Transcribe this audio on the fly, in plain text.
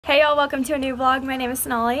Hey y'all, welcome to a new vlog. My name is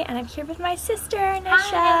Sonali and I'm here with my sister,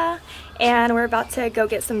 Nisha. And we're about to go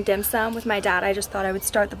get some dim sum with my dad. I just thought I would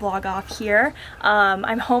start the vlog off here.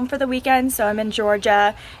 I'm home for the weekend, so I'm in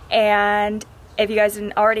Georgia. And if you guys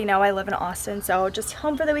didn't already know, I live in Austin, so just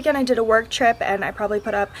home for the weekend. I did a work trip and I probably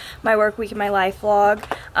put up my work week in my life vlog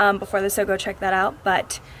before this, so go check that out.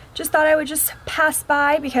 But just thought I would just pass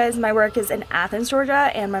by because my work is in Athens,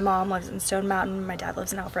 Georgia, and my mom lives in Stone Mountain, my dad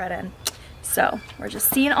lives in Alpharetta, and so we're just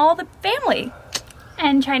seeing all the family.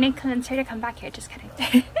 And trying to convince her to come back here, just kidding.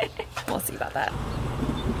 We'll see about that.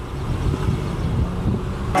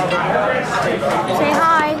 Say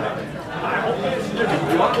hi.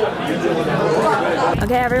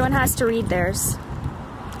 Okay, everyone has to read theirs.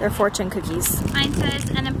 They're fortune cookies. Mine says,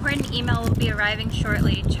 an important email will be arriving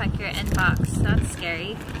shortly. Check your inbox. That's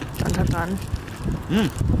scary. Dun dun dun.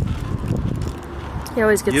 He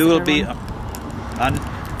always gets. You will be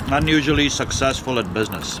unusually successful at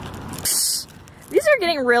business. These are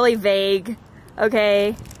getting really vague.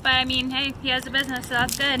 Okay. But I mean, hey, he has a business, so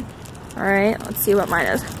that's good. Alright, let's see what mine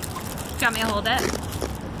is. Do you want me to hold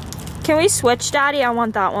it? Can we switch, Daddy? I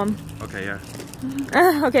want that one. Okay,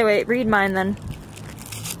 yeah. Okay, wait, read mine then.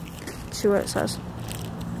 See what it says.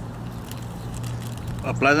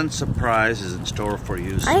 A pleasant surprise is in store for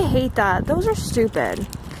you. I hate that. Those are stupid.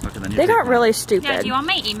 Okay, then They got really stupid. Yeah, do you want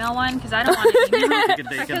my email one? Because I don't want to email.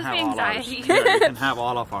 You can have all ours. Yeah, you can have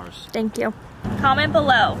all of ours. Thank you. Comment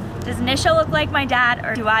below. Does Nisha look like my dad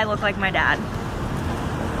or do I look like my dad?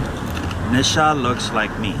 Nisha looks like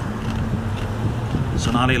me.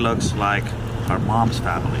 Sonali looks like her mom's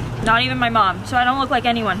family. Not even my mom, so I don't look like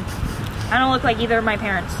anyone. I don't look like either of my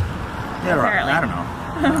parents. Yeah, right. Apparently. I don't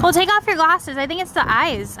know. Well, take off your glasses. I think it's the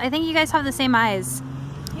eyes. I think you guys have the same eyes.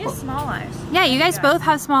 He has small eyes. Yeah, you guys both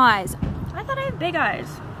have small eyes. I thought I had big eyes.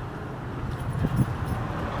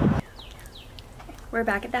 We're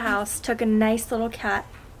back at the house. Took a nice little cat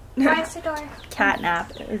nap.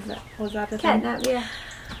 Was that the thing? Cat nap, yeah.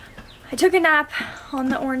 I took a nap on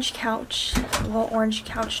the orange couch, a little orange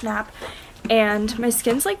couch nap, and my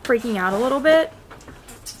skin's like freaking out a little bit.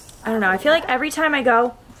 I don't know. I feel like every time I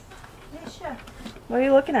go. What are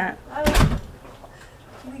you looking at?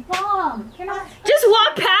 Mom, you're not. Just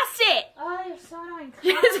walk past it. Oh, you're so annoying.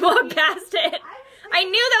 Just walk past it. I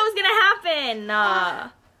knew that was gonna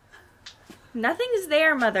happen. Nothing's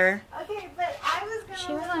there, Mother. Okay, but I was gonna.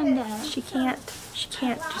 She wanted. She can't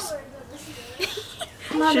just.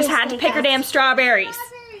 She just had to pick her damn strawberries.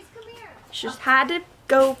 Strawberries, come here. She just had to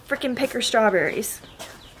go freaking pick her strawberries.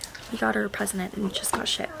 We got her a present and it just got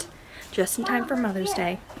shipped. Just in time for Mother's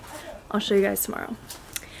Day. I'll show you guys tomorrow.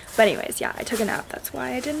 But anyways, yeah, I took a nap. That's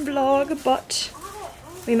why I didn't vlog, but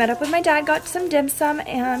we met up with my dad, got some dim sum,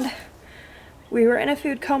 and we were in a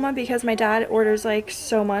food coma because my dad orders like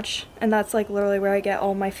so much, and that's like literally where I get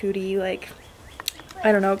all my foodie, like,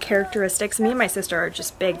 I don't know, characteristics. Me and my sister are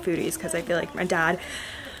just big foodies because I feel like my dad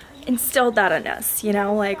instilled that in us, you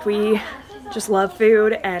know, like we just love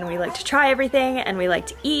food and we like to try everything and we like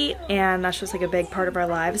to eat, and that's just like a big part of our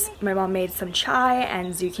lives. My mom made some chai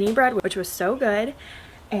and zucchini bread, which was so good,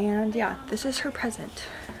 and yeah, this is her present.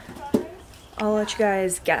 I'll let you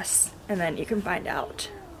guys guess and then you can find out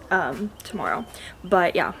tomorrow.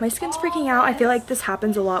 But yeah, my skin's freaking out. I feel like this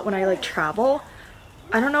happens a lot when I like travel.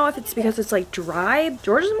 I don't know if it's because it's like dry.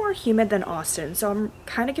 Georgia's more humid than Austin, so I'm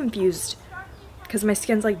kind of confused because my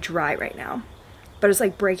skin's like dry right now, but it's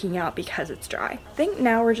like breaking out because it's dry. I think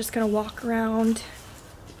now we're just gonna walk around.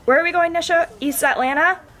 Where are we going, Nisha? East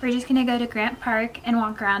Atlanta? We're just gonna go to Grant Park and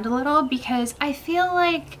walk around a little because I feel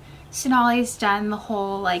like Sonali's done the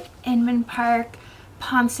whole like Inman Park,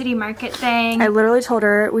 Palm City Market thing. I literally told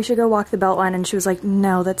her we should go walk the Beltline and she was like,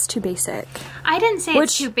 no, that's too basic. I didn't say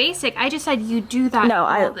it's too basic. I just said you do that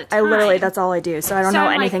all the time. I literally, that's all I do, so I don't know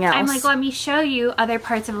anything else. I'm like, let me show you other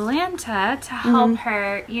parts of Atlanta to help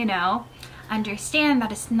her, you know, understand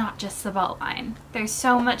that it's not just the Beltline. There's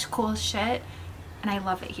so much cool shit, and I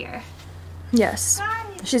love it here. Yes.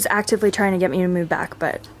 She's actively trying to get me to move back,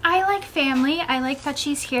 but I like family. I like that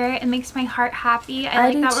she's here. It makes my heart happy. I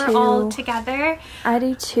like that we're all together. I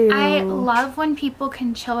do too. I love when people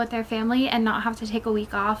can chill with their family and not have to take a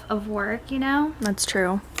week off of work, you know? That's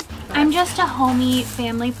true. I'm just a homey,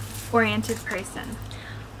 family-oriented person.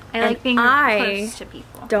 I like being close to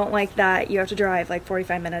people. Don't like that you have to drive like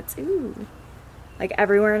 45 minutes. Ooh. Like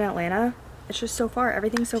everywhere in Atlanta. It's just so far.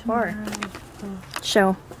 Everything's so far.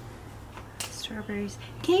 Show. Strawberries.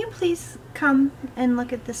 Can you please come and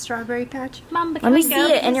look at the strawberry patch? Mom, but let me see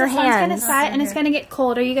it in your hands. The sun's gonna hands. set and it's gonna get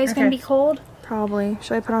cold. Are you guys gonna be cold? Probably.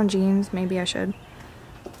 Should I put on jeans? Maybe I should.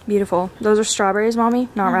 Beautiful. Those are strawberries, Mommy,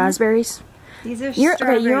 not raspberries. These are Okay,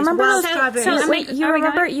 strawberries. you remember Wild those? strawberries. Wait,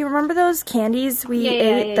 you remember those candies we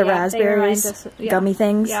ate? The raspberries, gummy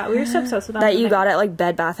things. Yeah, we were so obsessed with that you got at like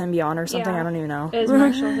Bed Bath and Beyond or something. Yeah. I don't even know. It was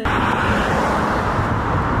Marshall.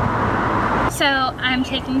 So I'm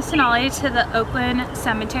taking Sonali to the Oakland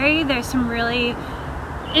Cemetery. There's some really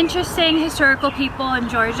interesting historical people in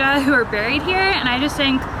Georgia who are buried here, and I just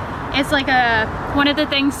think it's like one of the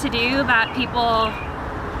things to do that people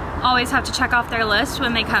always have to check off their list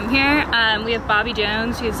when they come here. We have Bobby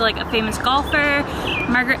Jones, who's like a famous golfer,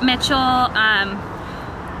 Margaret Mitchell,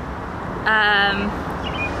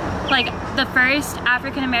 like the first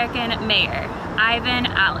African-American mayor, Ivan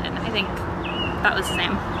Allen, I think that was his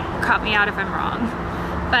name. Cut me out if I'm wrong.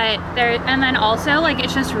 But and then also like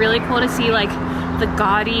it's just really cool to see like the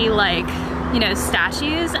gaudy like, you know,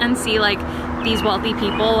 statues and see like these wealthy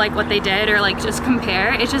people, like what they did, or like just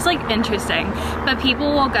compare. It's just like interesting. But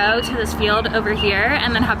people will go to this field over here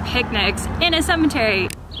and then have picnics in a cemetery.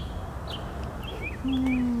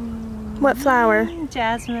 What flower?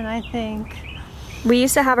 Jasmine, I think. We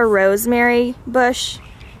used to have a rosemary bush,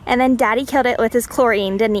 and then Daddy killed it with his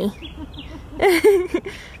chlorine, didn't he?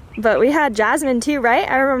 But we had jasmine too, right?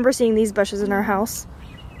 I remember seeing these bushes in our house.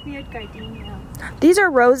 We had gardenia. These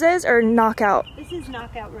are roses or knockout? This is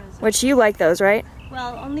knockout roses. Which you like those, right?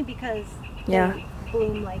 Well, only because Yeah. they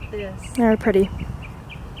bloom like this. They're pretty.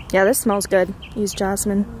 Yeah, this smells good. Use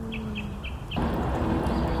jasmine.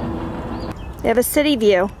 They have a city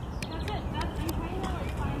view.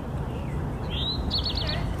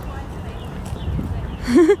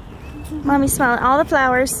 Mommy's smelling all the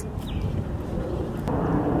flowers.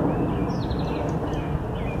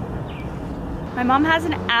 My mom has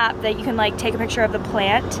an app that you can like take a picture of the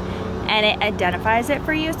plant and it identifies it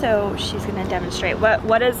for you, so she's gonna demonstrate.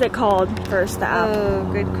 What is it called first, the app? Oh,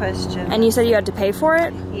 good question. And you said you had to pay for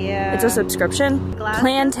it? Yeah. It's a subscription? Glasses?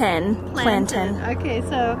 Plantain. Okay,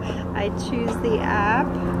 so I choose the app.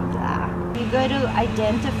 You go to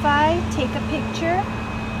identify, take a picture,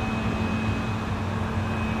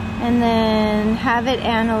 and then have it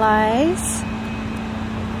analyze.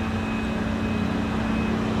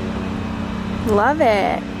 Love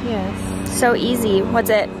it. Yes. So easy. What's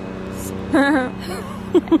it? No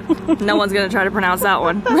one's gonna try to pronounce that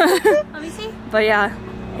one. Let me see. But yeah,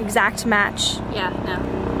 exact match. Yeah, no.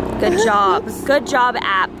 Good job. Good job,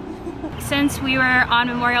 app. Since we were on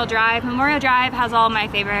Memorial Drive has all my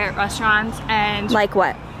favorite restaurants and Like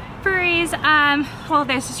what? furries. Well,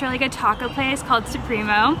 there's this really good taco place called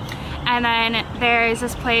Supremo, and then there's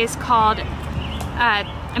this place called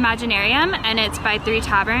Imaginarium, and it's by 3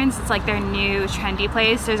 Taverns. It's like their new trendy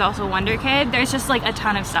place. There's also Wonder Kid. There's just like a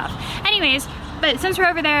ton of stuff. Anyways, but since we're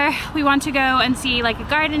over there, we want to go and see like a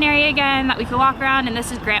garden area again that we could walk around, and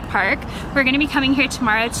this is Grant Park. We're gonna be coming here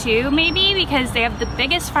tomorrow too, maybe, because they have the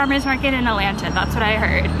biggest farmers market in Atlanta. That's what I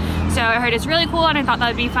heard. So I heard it's really cool, and I thought that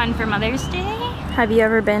would be fun for Mother's Day. Have you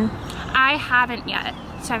ever been? I haven't yet,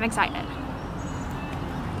 so I'm excited.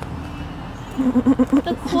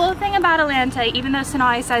 The cool thing about Atlanta, even though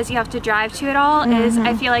Sonali says you have to drive to it all, is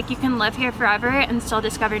I feel like you can live here forever and still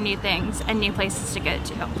discover new things and new places to go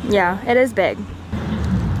to. Yeah, it is big.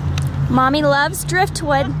 Mommy loves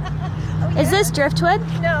driftwood. Is this driftwood?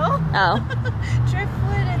 No. Oh.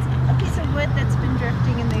 Driftwood is a piece of wood that's been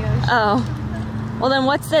drifting in the ocean. Oh. Well then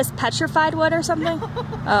what's this? Petrified wood or something?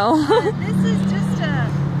 Oh. This is just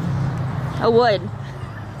A wood.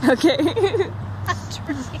 Okay. a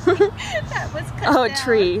tree that was cut Oh, a down,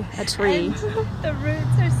 tree. A tree. and the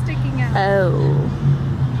roots are sticking out. Oh.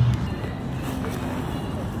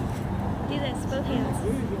 Do this, both hands.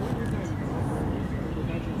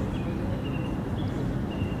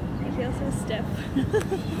 I feel so stiff.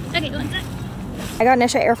 Okay, one sec. I got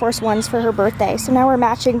Nisha Air Force Ones for her birthday, so now we're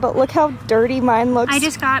matching, but look how dirty mine looks. I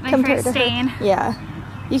just got my compared first to her. stain. Yeah.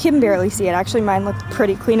 You can barely see it. Actually, mine look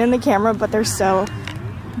pretty clean in the camera, but they're so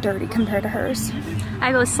dirty compared to hers.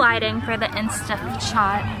 I go sliding for the Insta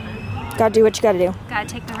shot. Gotta do what you gotta do. Gotta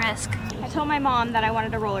take the risk. I told my mom that I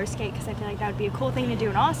wanted to roller skate because I feel like that would be a cool thing to do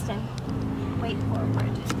in Austin. Wait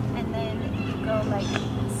forward, and then you go like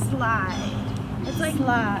slide. It's like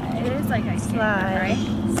slide. It is like ice skating, Slide. right?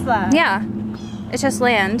 Slide. Yeah, it's just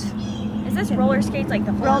land. Is this roller skates like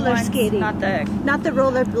the Roller ones, skating. not the... Not the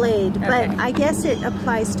roller blade, Okay. but I guess it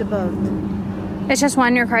applies to both. It's just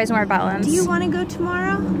one requires more balance. Do you want to go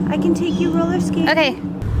tomorrow? I can take you roller skating. Okay,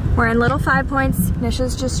 We're in Little 5 Points.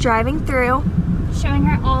 Nisha's just driving through. showing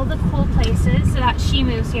her all the cool places so that she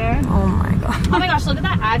moves here. Oh my god. Oh my gosh, look at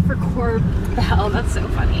that ad for Corbell. That's so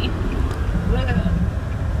funny.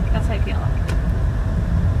 That's how I feel.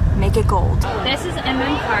 Make it gold. This is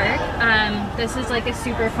Inman Park. This is like a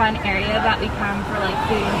super fun area that we come for like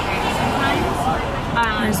food and drinks sometimes.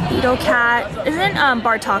 There's Beetle Cat. Isn't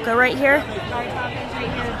Bar Taco right here? Bar Taco's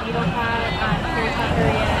right here, Beetle Cat, Pure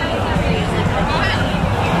Taqueria is like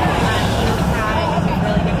Beetle Cat is a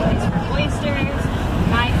really good place for oysters.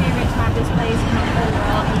 My favorite tapas place in the whole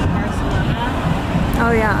world is Barcelona.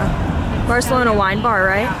 Oh yeah. Barcelona wine bar,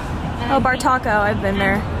 right? Yeah. Oh, Bar Taco, I've been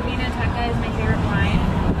there. Vino Teca is my favorite wine.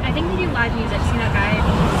 I think they do live music. See that guy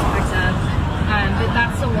just up. But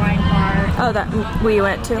that's the wine bar. Oh, that we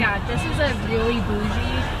went to. Yeah, this is a really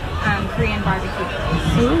bougie Korean barbecue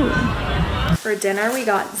place. Ooh. For dinner, we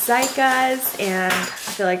got Zykas, and I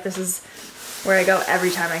feel like this is where I go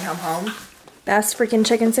every time I come home. Best freaking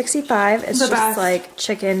chicken 65. It's just like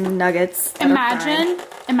chicken nuggets. Imagine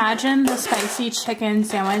the spicy chicken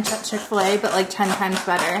sandwich at Chick-fil-A, but like 10 times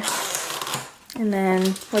better. And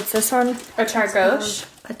then, what's this one? Achar gosht.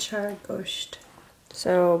 Achar gosht.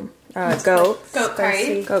 So, goat. Goat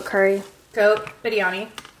curry. Goat curry. Goat biryani.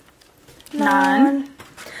 Naan.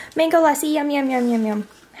 Mango lassi. Yum, yum, yum, yum, yum.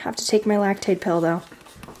 Have to take my lactate pill, though.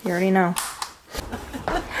 You already know.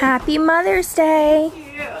 Happy Mother's Day.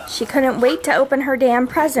 Yeah. She couldn't wait to open her damn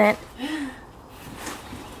present.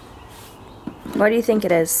 What do you think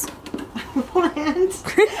it is? A plant?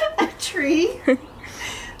 A tree?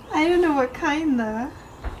 I don't know what kind though.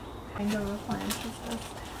 I know what plant is this.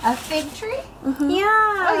 A fig tree? Mm-hmm. Yeah.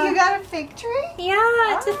 Oh, you got a fig tree?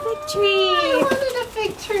 Yeah, it's a fig tree. I wanted a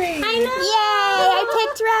fig tree. I know. Yay, I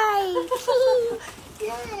picked right.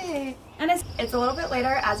 Yay. And it's a little bit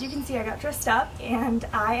later. As you can see, I got dressed up and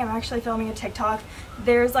I am actually filming a TikTok.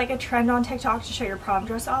 There's like a trend on TikTok to show your prom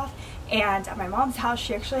dress off. And at my mom's house,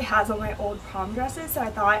 she actually has all my old prom dresses. So I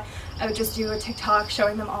thought I would just do a TikTok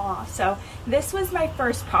showing them all off. So this was my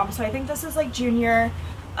first prom. So I think this was like junior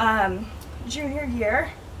year.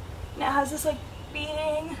 And it has this like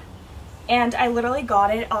beading. And I literally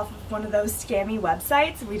got it off of one of those scammy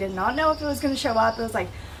websites. We did not know if it was going to show up. It was like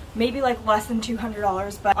maybe like less than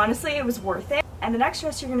 $200, but honestly it was worth it. And the next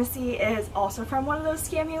dress you're going to see is also from one of those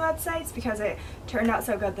scammy websites because it turned out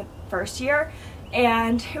so good the first year.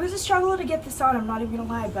 And it was a struggle to get this on, I'm not even going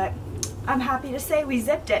to lie, but I'm happy to say we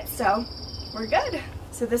zipped it, so we're good.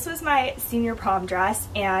 So this was my senior prom dress,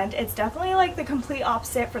 and it's definitely like the complete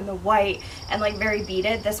opposite from the white and like very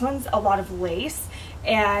beaded. This one's a lot of lace,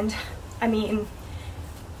 and I mean,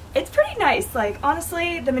 it's pretty nice. Like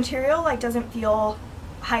honestly, the material like doesn't feel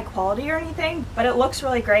high quality or anything, but it looks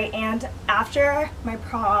really great. And after my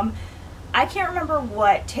prom, I can't remember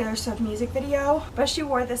what Taylor Swift music video, but she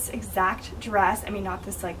wore this exact dress. I mean, not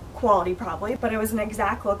this like quality probably, but it was an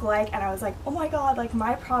exact lookalike, and I was like, oh my god, like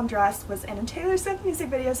my prom dress was in a Taylor Swift music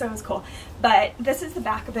video, so it was cool. But this is the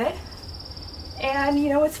back of it. And you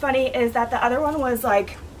know what's funny is that the other one was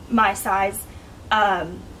like my size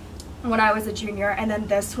when I was a junior, and then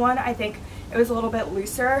this one, I think it was a little bit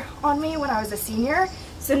looser on me when I was a senior.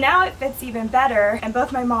 So now it fits even better, and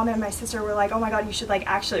both my mom and my sister were like, oh my god, you should like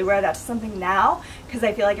actually wear that to something now, because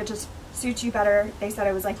I feel like it just suits you better. They said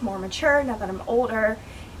I was like more mature now that I'm older,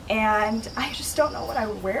 and I just don't know what I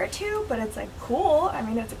would wear it to, but it's like cool. I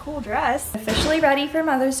mean, it's a cool dress. Officially ready for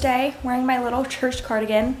Mother's Day, wearing my little church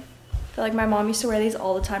cardigan. I feel like my mom used to wear these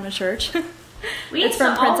all the time to church. It's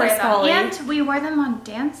from Princess Polly. And we wore them on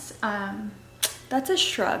dance. That's a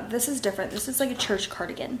shrug. This is different. This is like a church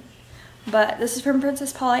cardigan. But this is from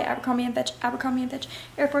Princess Polly, Abercrombie & Fitch,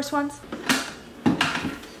 Air Force Ones.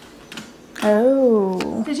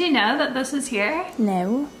 Oh. Did you know that this is here?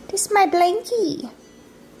 No. This is my blankie.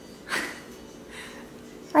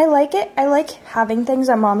 I like it. I like having things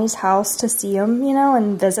at mommy's house to see them, you know,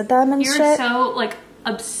 and visit them and shit. You're so, like,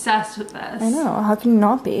 obsessed with this. I know. How can you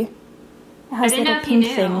not be? It has little pink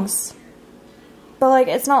things. But like,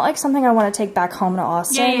 it's not like something I want to take back home to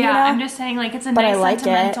Austin. Yeah, yeah. You know? I'm just saying, like, it's a nice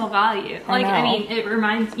sentimental value. Like, I mean, it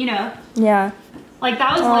reminds, you know. Yeah. Like,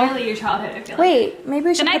 that was literally your childhood, I feel like. Wait, maybe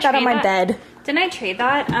we should put that on my bed. Didn't I trade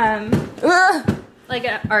that, like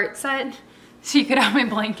an art set, so you could have my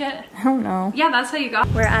blanket? I don't know. Yeah, that's how you got.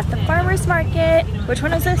 We're at the farmer's market. Which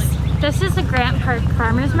one is this? This is the Grant Park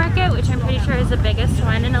Farmer's Market, which I'm pretty sure is the biggest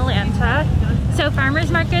one in Atlanta. So farmers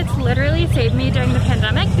markets literally saved me during the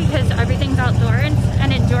pandemic because everything's outdoors,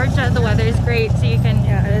 and in Georgia the weather is great, so you can,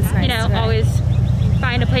 it is nice, you know, always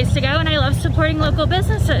find a place to go. And I love supporting local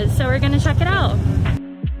businesses, so we're gonna check it out.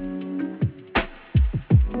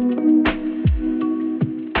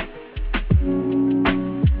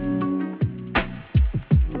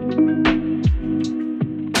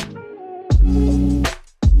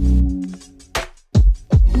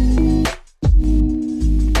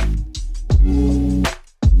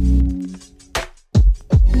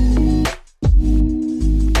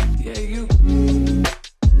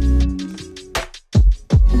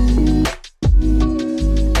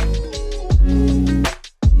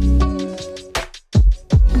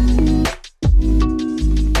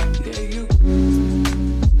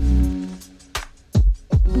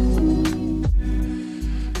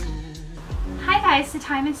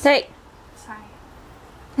 Hey.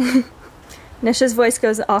 Sorry. Nisha's voice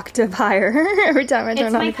goes octave higher every time I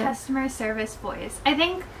turn on the It's my customer service voice. I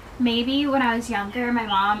think maybe when I was younger, my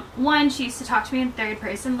mom, she used to talk to me in third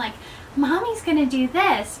person, like, Mommy's gonna do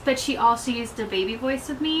this, but she also used a baby voice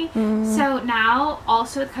with me. So now,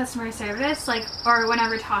 also with customer service, like, or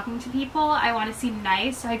whenever talking to people, I want to seem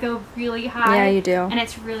nice, so I go really high. Yeah, you do. And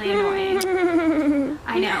it's really annoying.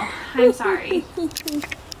 I know. I'm sorry.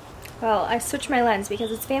 Well, I switched my lens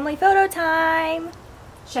because it's family photo time.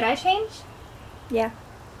 Should I change? Yeah.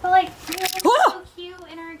 But like, you're so cute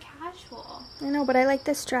in our casual. I know, but I like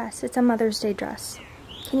this dress. It's a Mother's Day dress.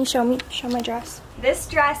 Can you show my dress? This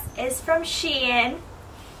dress is from Shein.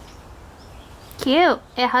 Cute.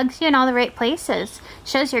 It hugs you in all the right places.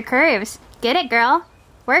 Shows your curves. Get it, girl.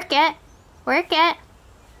 Work it. Work it.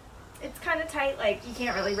 It's kind of tight, like you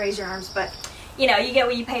can't really raise your arms, but you know, you get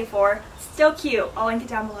what you pay for. Still cute. I'll link it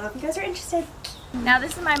down below if you guys are interested. Now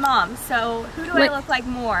this is my mom, so who do I look like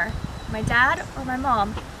more? My dad or my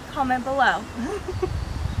mom? Comment below.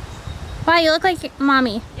 Wow, you look like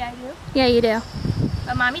Mommy. Yeah, I do. Yeah, you do.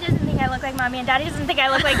 But Mommy doesn't think I look like Mommy and Daddy doesn't think I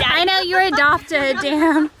look like Daddy. I know, you're adopted,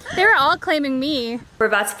 damn. They were all claiming me. We're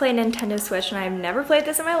about to play Nintendo Switch and I've never played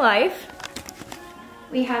this in my life.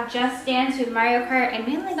 We have Just Dance with Mario Kart. I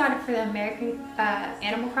mainly got it for the American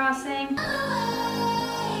Animal Crossing.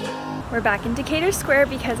 We're back in Decatur Square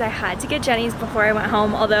because I had to get Jenny's before I went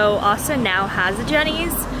home, although Austin now has a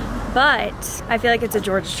Jenny's, but I feel like it's a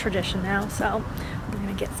Georgia tradition now, so we're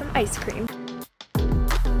gonna get some ice cream.